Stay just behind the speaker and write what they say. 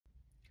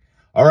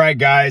All right,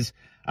 guys,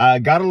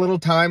 got a little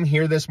time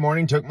here this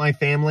morning. Took my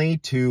family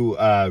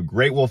to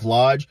Great Wolf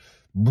Lodge.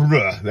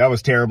 That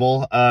was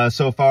terrible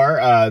so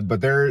far, but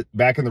they're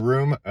back in the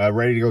room,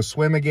 ready to go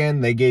swim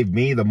again. They gave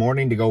me the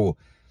morning to go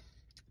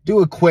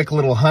do a quick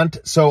little hunt.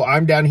 So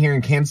I'm down here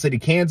in Kansas City,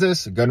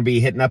 Kansas. Going to be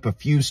hitting up a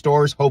few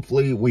stores.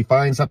 Hopefully we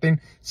find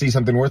something, see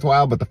something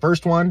worthwhile. But the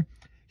first one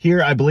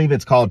here, I believe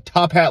it's called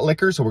Top Hat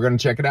Liquor. So we're going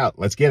to check it out.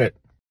 Let's get it.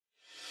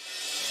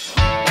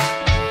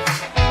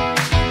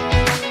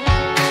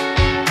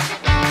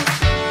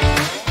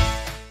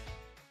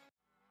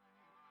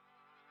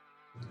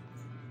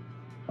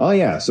 Oh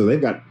yeah, so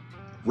they've got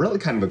really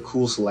kind of a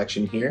cool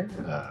selection here.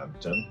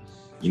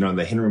 You know,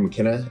 the Henry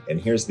McKenna, and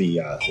here's the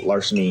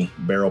Larceny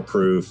Barrel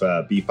Proof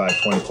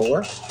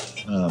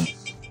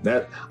B524.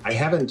 That I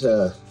haven't,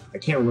 I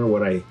can't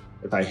remember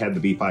if I had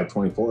the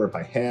B524. If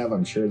I have,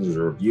 I'm sure there's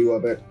a review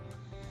of it.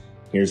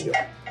 Here's the,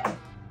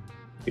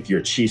 if you're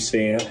a Chiefs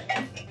fan,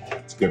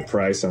 it's a good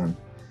price on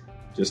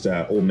just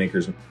Old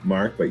Maker's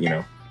Mark, but you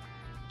know,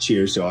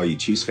 cheers to all you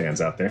Chiefs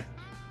fans out there.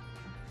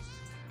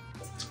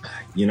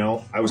 You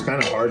know, I was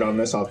kind of hard on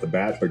this off the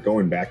bat, but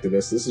going back to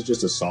this is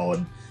just a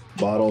solid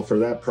bottle for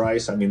that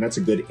price. I mean, that's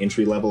a good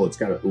entry level. It's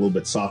got a little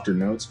bit softer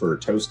notes for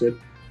toasted.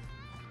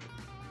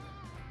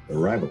 The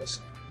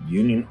Rivalist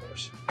Union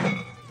Horse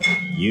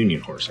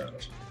on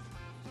it.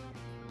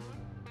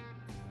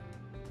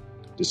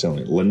 Just telling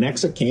you,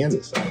 Lenexa,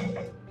 Kansas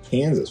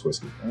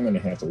whiskey. I'm going to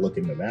have to look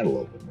into that a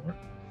little bit more.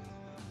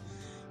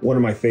 One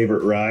of my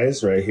favorite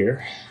ryes right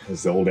here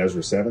is the Old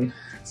Ezra 7.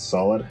 It's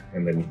solid.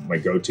 And then my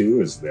go-to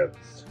is the,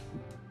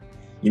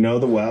 you know,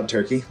 the Wild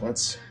Turkey.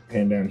 Let's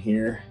pan down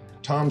here.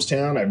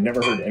 Tomstown. I've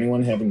never heard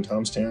anyone having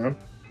Tomstown.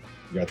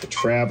 You got the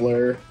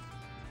Traveler.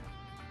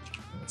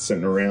 It's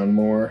sitting around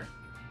more.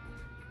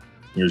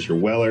 Here's your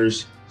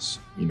Wellers.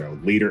 You know,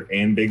 Leader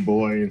and Big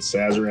Boy and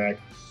Sazerac.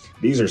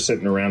 These are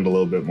sitting around a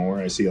little bit more.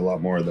 I see a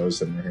lot more of those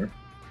sitting here.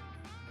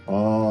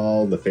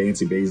 All the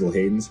fancy Basil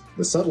Haydens.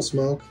 The Subtle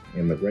Smoke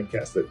and the Red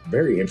Cast. They're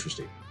very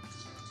interesting.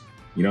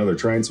 You know, they're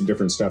trying some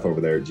different stuff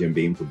over there at Jim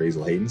Beam for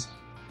Basil Haydens.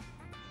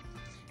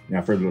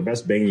 Now for the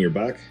best bang of your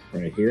buck,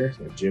 right here,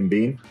 Jim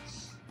Beam.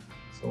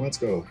 So let's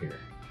go here.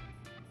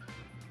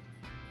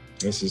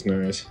 This is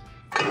nice.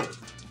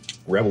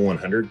 Rebel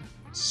 100,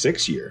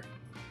 6-year.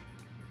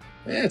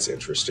 That's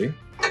interesting.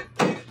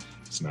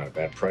 It's not a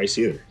bad price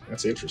either.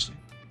 That's interesting.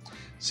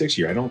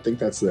 6-year, I don't think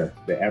that's the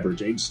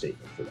average age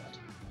statement for that.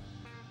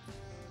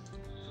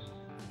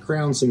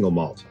 Crown Single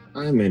Malt.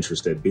 I'm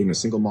interested, being a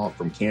single malt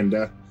from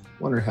Canada.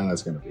 Wonder how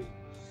that's gonna be.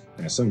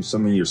 Now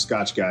some of your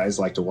Scotch guys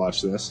like to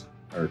watch this,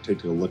 or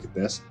take a look at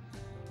this.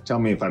 Tell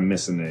me if I'm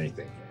missing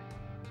anything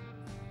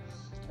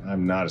here.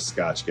 I'm not a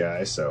Scotch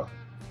guy, so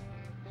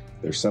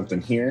if there's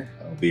something here,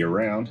 I'll be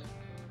around,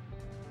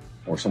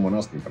 or someone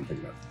else can come pick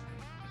it up.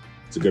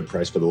 It's a good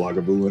price for the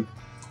Lagavulin.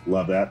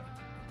 Love that.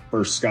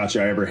 First Scotch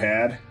I ever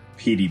had,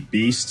 Peaty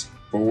Beast,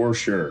 for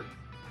sure.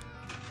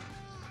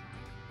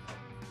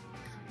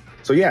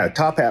 So yeah,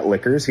 Top Hat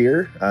Liquors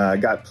here.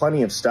 Got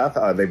plenty of stuff.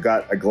 They've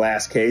got a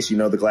glass case. You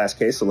know the glass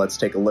case, so let's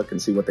take a look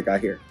and see what they got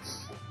here.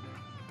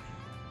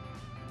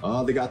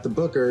 Oh, they got the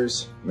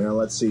Bookers. Now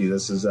let's see,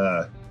 this is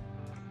the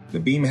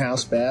Beam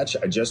House batch.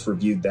 I just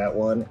reviewed that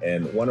one,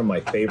 and one of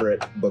my favorite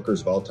Bookers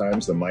of all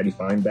times, the Mighty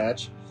Fine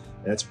batch.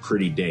 That's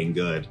pretty dang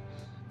good.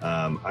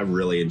 I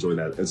really enjoy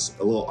that. It's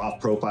a little off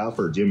profile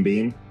for Jim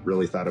Beam.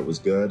 Really thought it was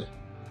good.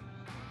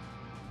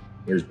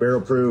 Here's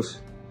Barrel Proof,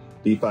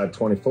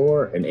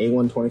 B524 and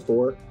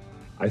A124.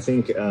 I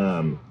think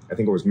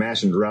it was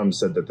Mash and Drum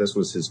said that this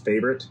was his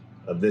favorite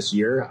of this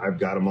year. I've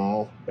got them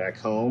all back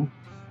home,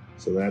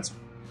 so that's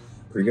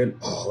pretty good.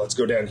 Oh, let's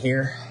go down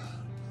here.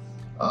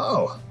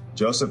 Oh,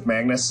 Joseph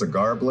Magnus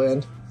Cigar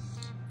Blend,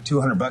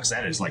 200 bucks.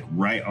 That is like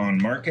right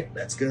on market.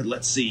 That's good.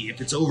 Let's see if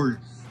it's over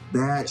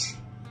batch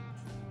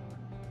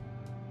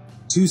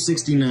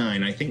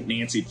 269. I think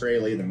Nancy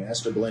Fraley, the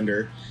master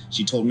blender,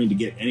 she told me to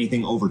get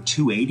anything over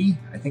 280.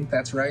 I think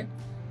that's right.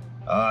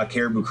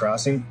 Caribou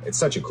Crossing. It's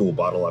such a cool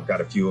bottle. I've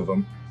got a few of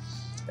them.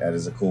 That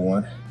is a cool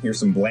one. Here's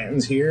some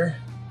Blantons here.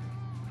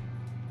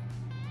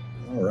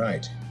 All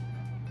right.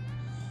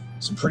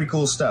 Some pretty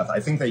cool stuff. I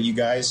think that you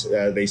guys,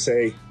 they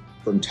say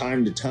from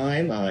time to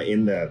time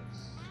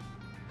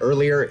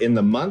earlier in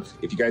the month,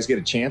 if you guys get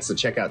a chance to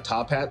check out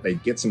Top Hat, they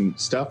get some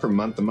stuff from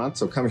month to month.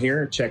 So come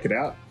here, check it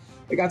out.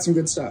 They got some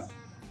good stuff.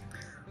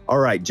 All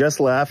right, just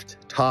left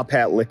Top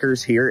Hat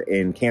Liquors here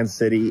in Kansas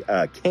City,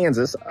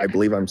 Kansas. I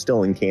believe I'm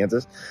still in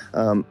Kansas.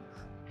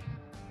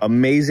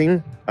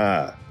 Amazing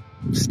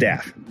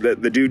staff. The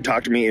dude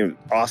talked to me,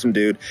 awesome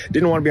dude.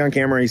 Didn't want to be on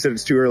camera. He said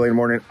it's too early in the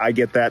morning. I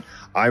get that.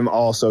 I'm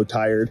also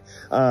tired.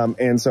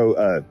 And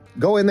so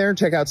go in there,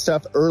 check out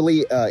stuff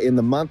early in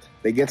the month.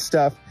 They get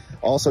stuff.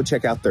 Also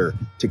check out their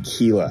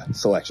tequila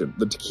selection.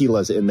 The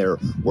tequilas in there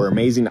were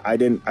amazing.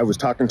 I was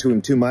talking to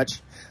him too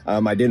much.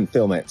 I didn't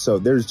film it. So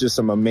there's just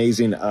some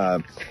amazing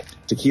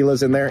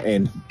tequilas in there.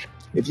 And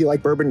if you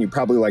like bourbon, you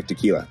probably like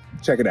tequila.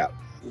 Check it out.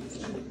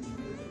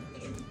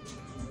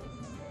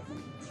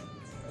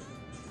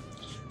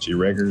 G.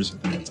 Reggers,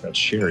 I think it's got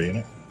sherry in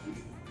it.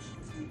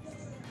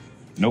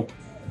 Nope.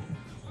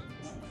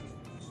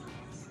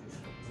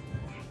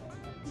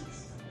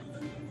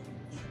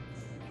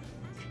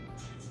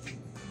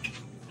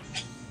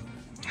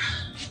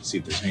 See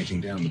if there's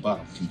anything down the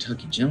bottom.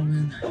 Kentucky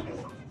Gentleman.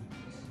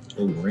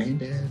 Old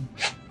Granddad.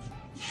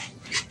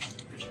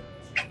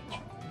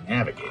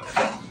 Navigator.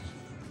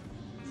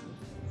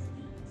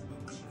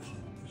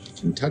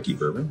 Kentucky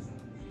Bourbon.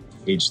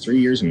 Aged 3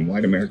 years in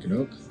white American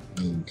oak.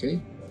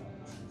 Okay.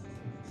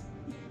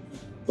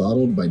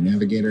 Bottled by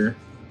Navigator,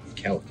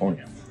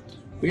 California.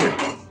 Weird.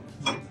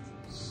 I've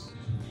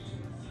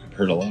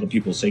heard a lot of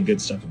people say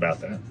good stuff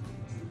about that.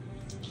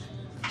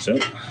 So,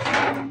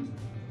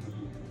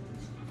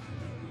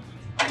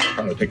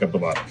 probably pick up the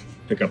bottle.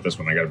 Pick up this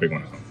one. I got a big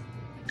one at home.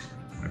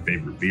 My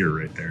favorite beer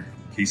right there.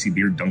 Casey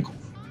Beer Dunkel.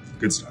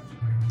 Good stuff.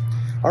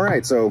 All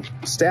right, so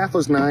staff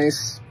was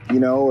nice. You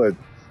know, a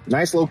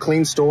nice little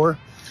clean store.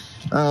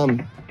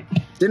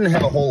 Didn't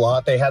have a whole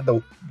lot. They had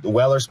the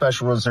Weller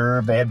Special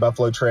Reserve. They had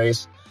Buffalo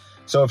Trace.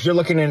 So if you're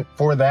looking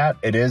for that,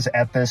 it is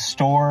at this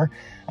store.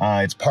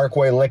 It's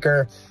Parkway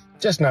Liquor.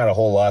 Just not a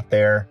whole lot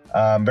there.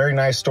 Very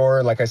nice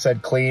store. Like I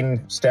said,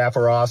 clean. Staff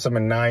are awesome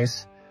and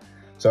nice.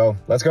 So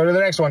let's go to the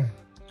next one.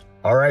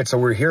 All right, so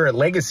we're here at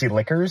Legacy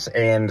Liquors,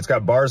 and it's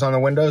got bars on the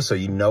windows, so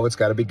you know it's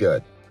got to be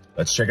good.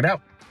 Let's check it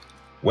out.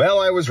 Well,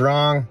 I was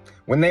wrong.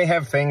 When they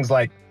have things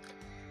like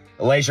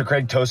Elijah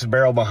Craig Toasted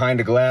Barrel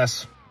behind a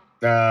glass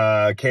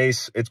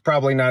case, it's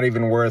probably not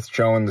even worth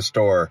showing the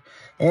store.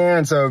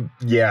 And so,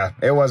 yeah,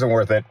 it wasn't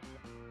worth it.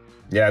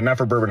 Yeah, not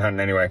for bourbon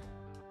hunting anyway.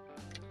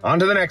 On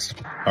to the next.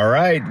 All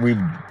right,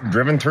 we've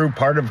driven through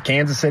part of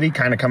Kansas City,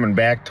 kind of coming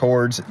back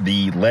towards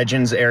the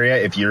Legends area,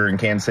 if you're in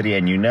Kansas City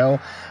and you know.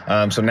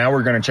 So now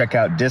we're going to check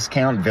out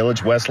Discount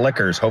Village West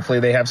Liquors. Hopefully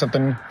they have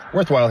something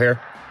worthwhile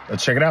here.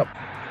 Let's check it out.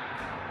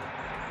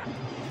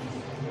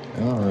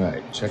 All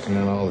right, checking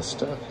out all the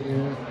stuff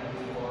here.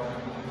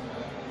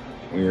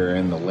 We are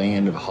in the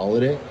land of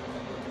holiday.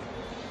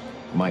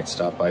 Might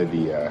stop by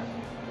the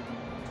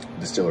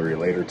distillery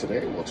later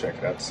today. We'll check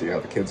it out to see how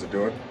the kids are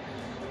doing.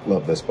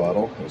 Love this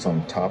bottle. It was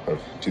on top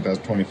of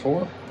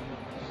 2024.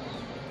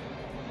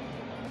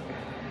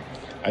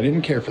 I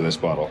didn't care for this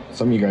bottle.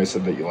 Some of you guys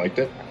said that you liked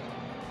it.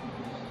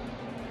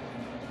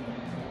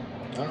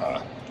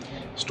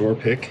 Store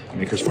pick,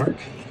 Maker's Mark.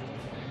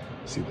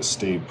 See the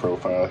stave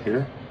profile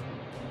here.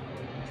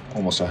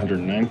 Almost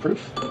 109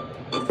 proof.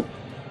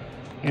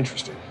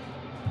 Interesting.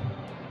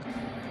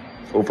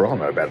 Overall,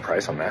 not a bad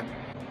price on that.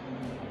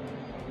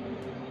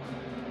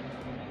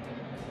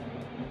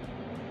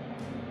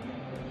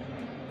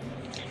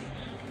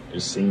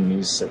 Just seeing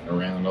these sitting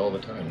around all the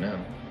time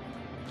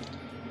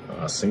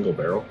now. Single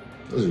barrel.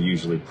 Those are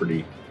usually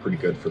pretty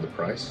good for the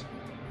price.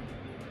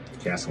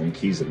 Castle and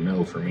Keys a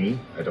no for me.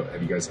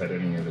 Have you guys had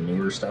any of the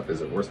newer stuff?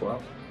 Is it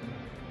worthwhile?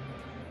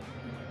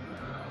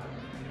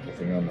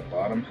 Anything on the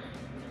bottom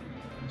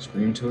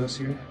screen to us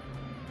here?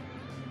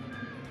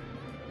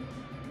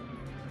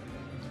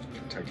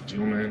 Kentucky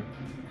Gentleman,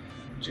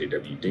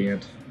 J.W.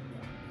 Dant.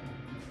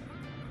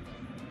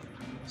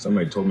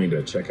 Somebody told me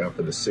to check out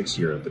for the 6th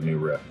year of the new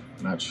ref.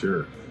 Not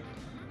sure.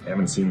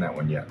 Haven't seen that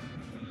one yet.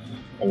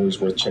 Always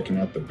worth checking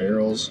out the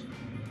barrels.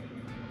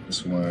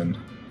 This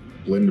one,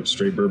 blend of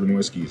straight bourbon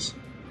whiskeys.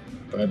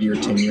 5-year,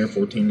 10-year,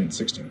 14, and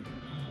 16.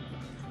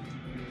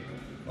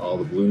 All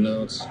the blue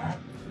notes.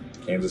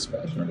 Kansas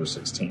batch number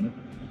 16.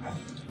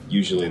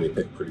 Usually they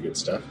pick pretty good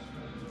stuff.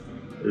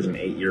 There's an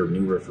 8-year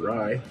new riff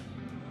rye.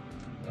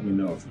 Let me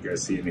know if you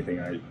guys see anything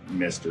I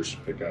missed or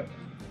should pick up.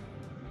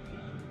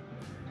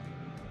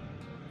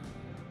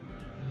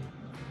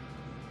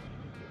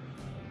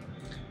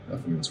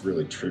 Nothing that's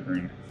really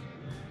triggering.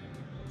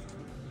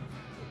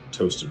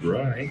 Toasted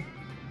rye.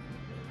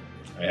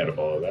 I had a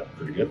bottle of that,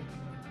 pretty good.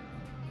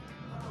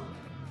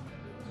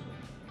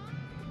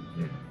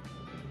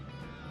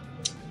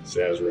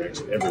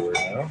 Sazeracs everywhere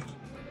now.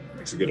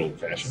 Makes a good old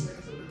fashioned.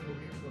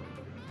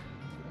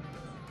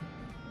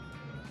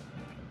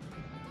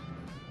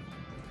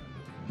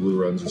 Blue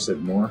runs are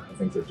sitting more. I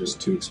think they're just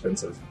too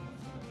expensive.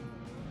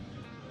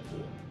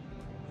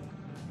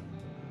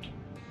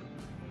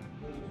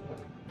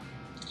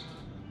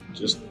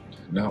 Just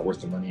not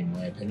worth the money in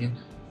my opinion.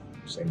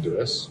 Same to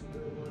this.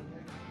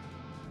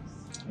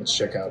 Let's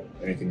check out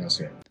anything else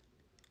here.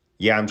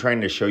 Yeah, I'm trying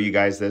to show you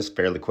guys this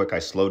fairly quick. I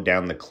slowed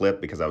down the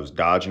clip because I was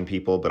dodging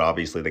people, but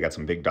obviously they got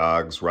some big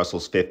dogs.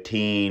 Russell's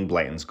 15,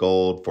 Blanton's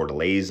Gold,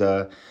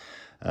 Fortaleza.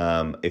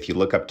 If you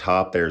look up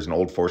top, there's an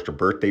Old Forester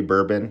birthday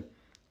bourbon.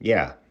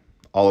 Yeah,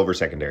 all over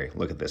secondary.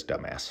 Look at this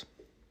dumbass.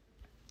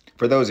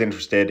 For those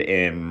interested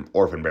in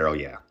Orphan Barrel,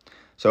 yeah.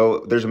 So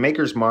there's a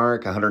Maker's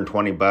Mark,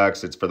 120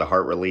 bucks. It's for the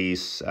heart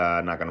release.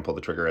 Not going to pull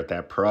the trigger at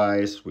that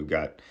price. We've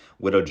got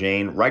Widow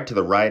Jane. Right to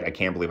the right, I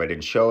can't believe I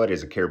didn't show it,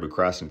 is a Caribou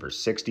Crossing for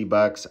 60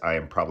 bucks. I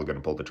am probably going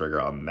to pull the trigger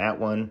on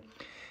that one.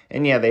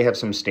 And yeah, they have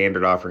some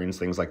standard offerings,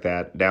 things like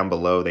that. Down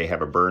below, they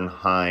have a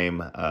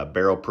Bernheim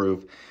barrel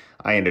proof.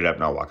 I ended up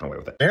not walking away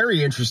with it.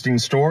 Very interesting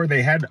store.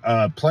 They had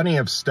plenty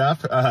of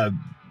stuff.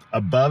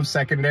 above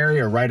secondary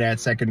or right at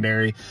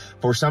secondary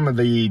for some of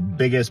the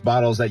biggest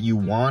bottles that you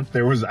want.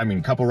 There was, I mean,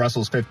 a couple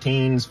Russell's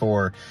 15s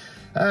for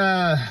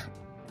about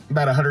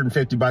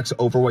 $150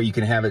 over what you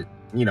can have it,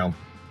 you know,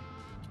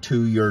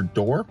 to your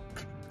door.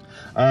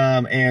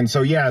 And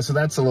so, yeah, so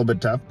that's a little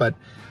bit tough, but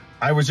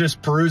I was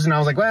just perusing. I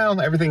was like,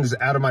 well, everything's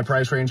out of my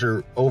price range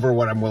or over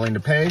what I'm willing to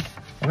pay.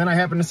 And then I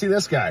happened to see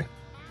this guy,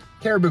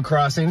 Caribou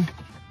Crossing,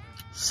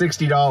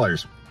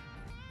 $60.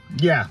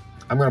 Yeah,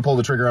 I'm going to pull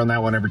the trigger on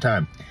that one every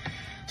time.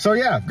 So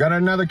yeah, got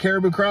another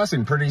Caribou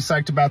Crossing. Pretty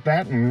psyched about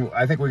that. And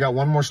I think we got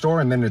one more store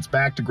and then it's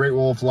back to Great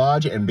Wolf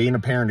Lodge and being a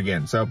parent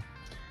again. So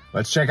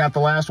let's check out the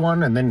last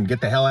one and then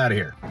get the hell out of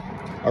here.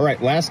 All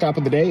right, last stop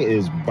of the day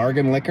is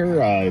Bargain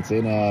Liquor. It's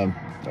in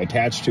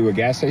attached to a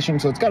gas station,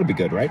 so it's got to be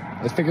good, right?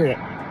 Let's figure it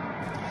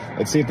out.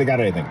 Let's see if they got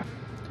anything.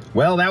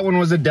 Well, that one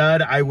was a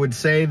dud. I would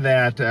say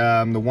that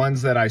the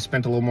ones that I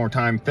spent a little more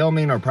time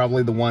filming are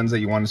probably the ones that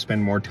you want to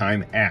spend more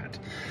time at.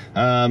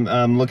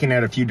 I'm looking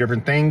at a few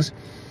different things.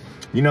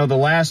 You know, the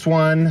last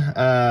one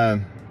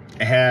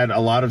had a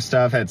lot of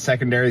stuff at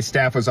secondary.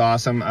 Staff was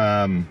awesome.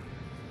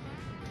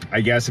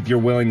 I guess if you're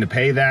willing to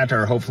pay that,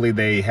 or hopefully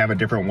they have a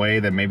different way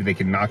that maybe they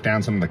can knock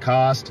down some of the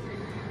cost.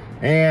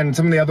 And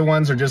some of the other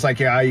ones are just like,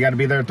 yeah, you got to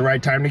be there at the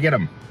right time to get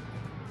them.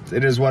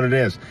 It is what it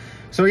is.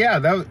 So yeah,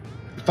 that was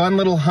a fun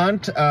little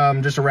hunt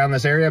just around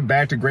this area.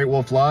 Back to Great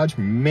Wolf Lodge.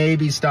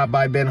 Maybe stop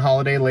by Ben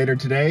Holiday later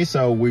today,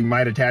 so we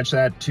might attach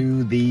that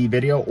to the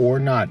video or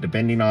not,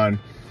 depending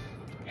on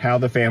how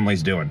the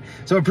family's doing.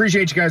 So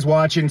appreciate you guys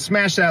watching.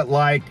 Smash that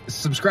like,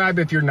 subscribe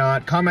if you're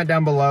not, comment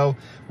down below.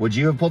 Would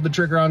you have pulled the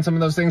trigger on some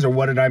of those things, or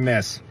what did I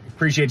miss?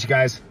 Appreciate you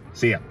guys.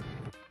 See ya.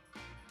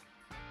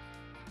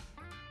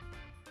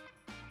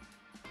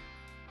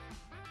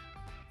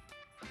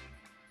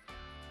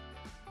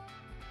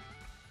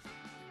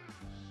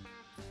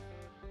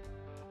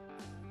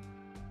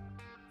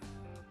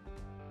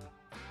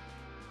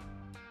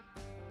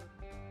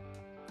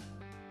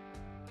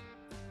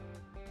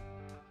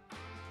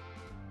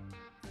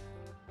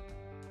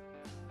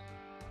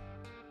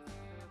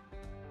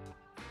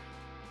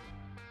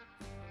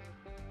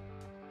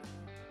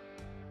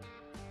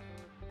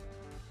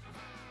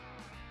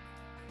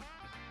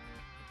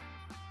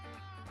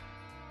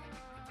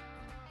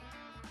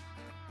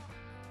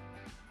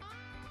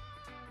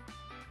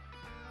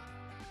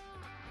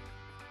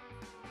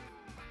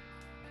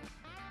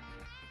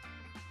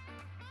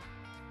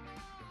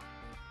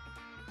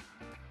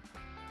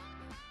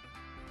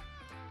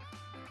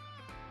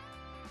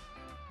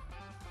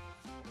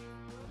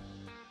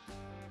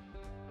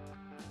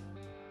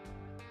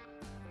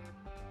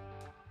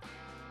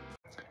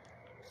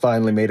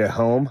 Finally made it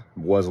home.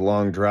 Was a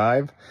long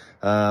drive.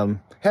 Had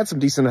some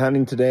decent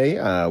hunting today.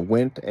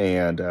 Went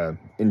and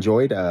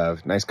enjoyed a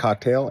nice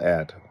cocktail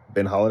at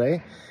Ben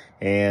Holiday.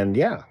 And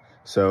yeah,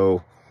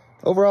 so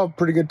overall,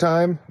 pretty good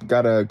time.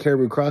 Got a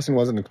Caribou Crossing,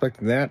 wasn't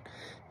expecting that.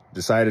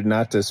 Decided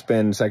not to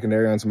spend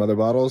secondary on some other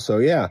bottles. So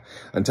yeah,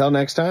 until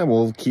next time,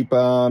 we'll keep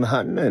on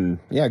hunting. And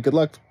yeah, good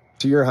luck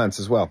to your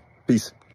hunts as well. Peace.